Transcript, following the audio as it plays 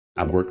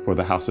I worked for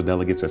the House of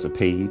Delegates as a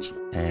page,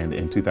 and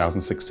in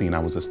 2016, I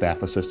was a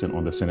staff assistant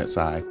on the Senate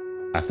side.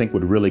 I think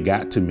what really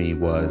got to me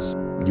was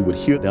you would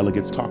hear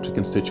delegates talk to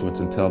constituents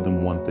and tell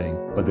them one thing,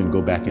 but then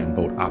go back and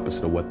vote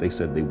opposite of what they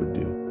said they would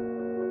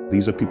do.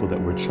 These are people that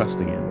we're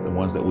trusting in, the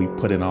ones that we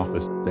put in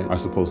office that are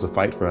supposed to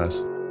fight for us,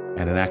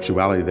 and in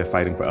actuality, they're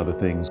fighting for other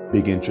things,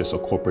 big interests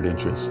or corporate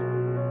interests.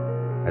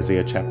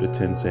 Isaiah chapter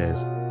 10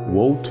 says,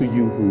 "Woe to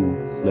you who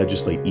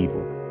legislate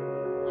evil,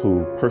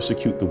 who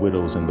persecute the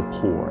widows and the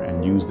poor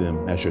and use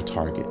them as your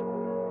target."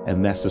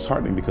 And that's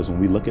disheartening because when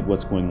we look at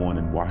what's going on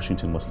in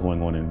Washington, what's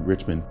going on in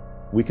Richmond,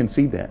 we can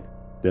see that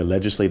they're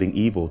legislating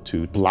evil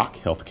to block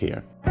health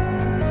care.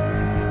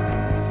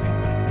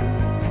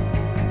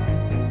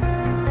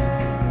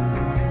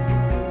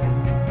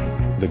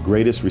 The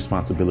greatest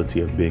responsibility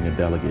of being a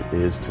delegate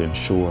is to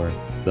ensure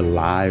the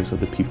lives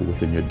of the people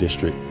within your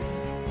district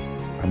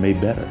are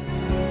made better.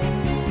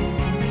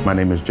 My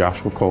name is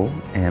Joshua Cole,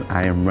 and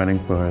I am running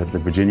for the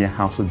Virginia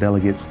House of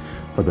Delegates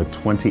for the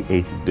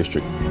 28th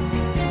District.